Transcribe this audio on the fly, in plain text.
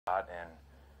And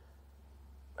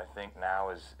I think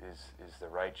now is the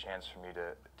right chance for me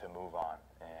to move on.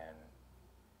 And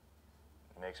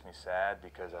it makes me sad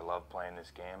because I love playing this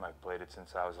game. I've played it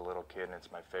since I was a little kid, and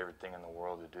it's my favorite thing in the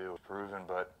world to do. It's proven,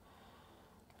 but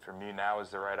for me now is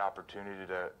the right opportunity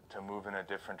to move in a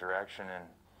different direction. And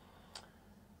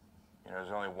you know,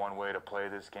 there's only one way to play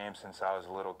this game since I was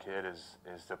a little kid is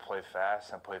to play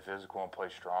fast and play physical and play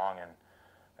strong. And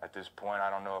at this point, I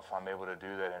don't know if I'm able to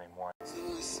do that anymore.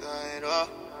 Suicidal,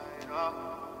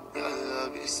 your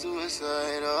love is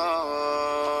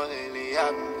suicidal. Lately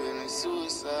I've been feeling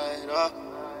suicidal.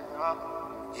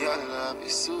 Your love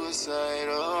is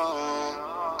suicidal.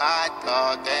 I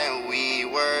thought that we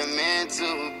were meant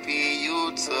to be.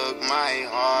 You took my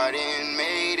heart and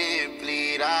made it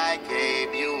bleed. I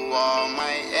gave you all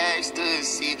my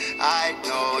ecstasy. I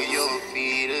know you'll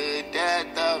be the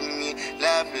death of me.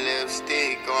 Left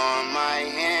lipstick on my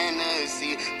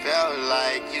Hennessy. Felt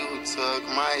like you took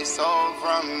my soul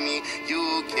from me.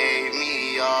 You gave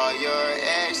me all your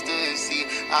ecstasy.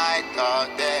 I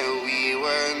thought that we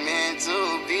were meant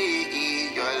to be.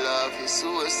 Your love is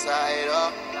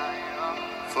suicidal.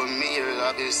 For me, your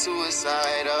love is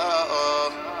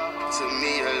suicidal. To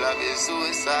me, your love is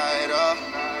suicidal.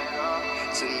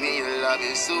 To me, your love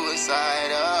is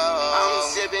suicidal. I'm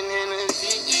sipping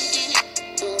Hennessy.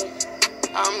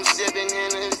 I'm sipping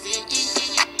Hennessy.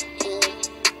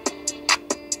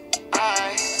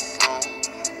 I don't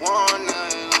wanna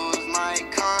lose my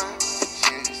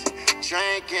conscience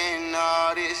drinking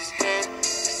all this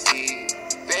Hennessy.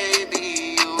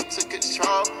 Baby, you took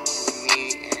control of me,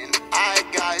 and I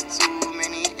got too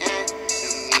many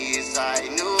enemies. I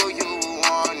knew you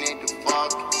wanted to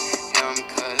fuck him,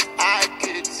 cause I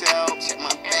could tell. Check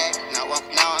my back, now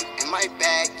I'm in my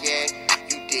bag, yeah.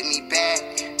 You did me back,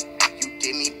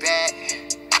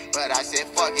 but I said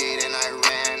fuck it and I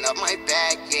ran up my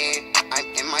back, yeah. I'm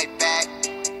in my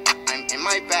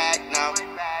back now,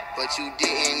 but you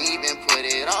didn't even put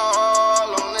it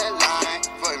all on the line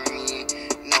for me.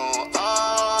 No,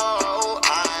 oh,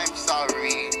 I'm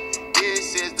sorry.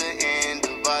 This is the end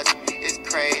of us. It's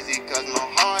crazy cause my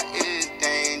heart is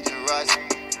dangerous.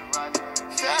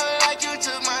 Felt like you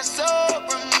took my soul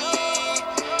from me.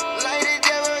 Like the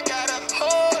devil got a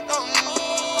hold on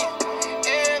me.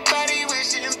 Everybody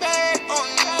wishing back on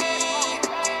me.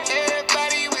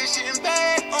 Everybody wishing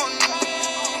back on me.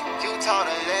 You taught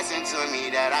a lesson to me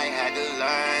that I had to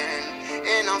learn.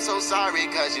 And I'm so sorry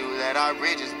cause you let our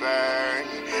bridges burn.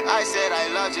 I said I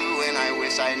loved you and I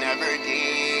wish I never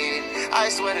did. I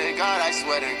swear to God,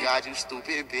 you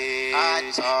stupid bitch.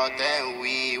 I thought that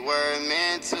we were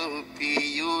meant to be.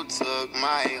 You took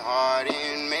my heart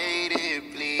and made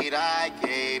it bleed. I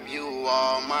gave you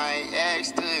all my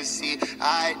ecstasy.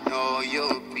 I know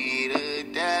you'll be the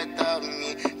death of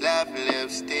me. Left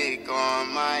lipstick on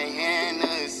my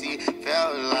Hennessy.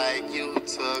 Felt like you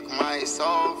took my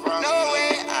soul from me. No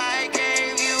way I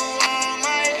gave you all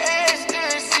my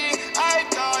ecstasy. I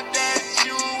thought that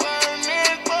you were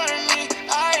meant for me.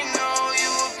 I know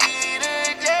you'll be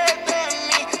the death of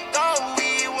me. Thought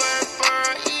we were for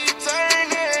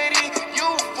eternity. You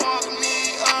fucked me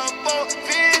up both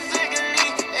physically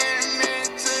and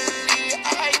mentally.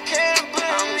 I can't believe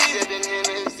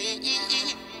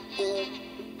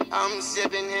I'm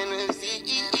sipping Hennessy.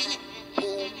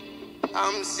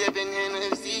 I'm sipping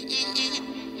Hennessy.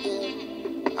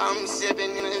 I'm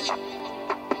sipping Hennessy.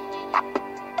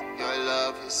 Your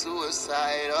love is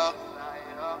suicidal.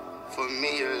 For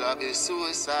me, your love is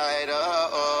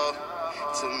suicidal.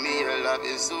 To me, your love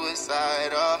is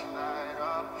suicidal.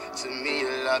 To me,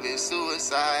 your love is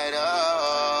suicidal.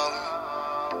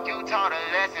 You taught a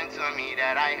lesson to me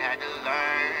that I had to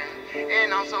learn.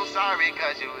 And I'm so sorry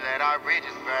cause you let our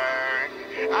bridges burn.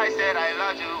 I said I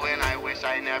loved you and I wish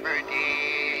I never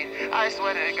did. I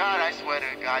swear to God,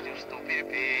 you stupid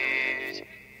bitch.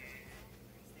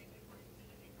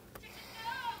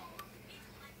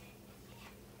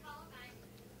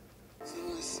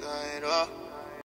 Suicidal.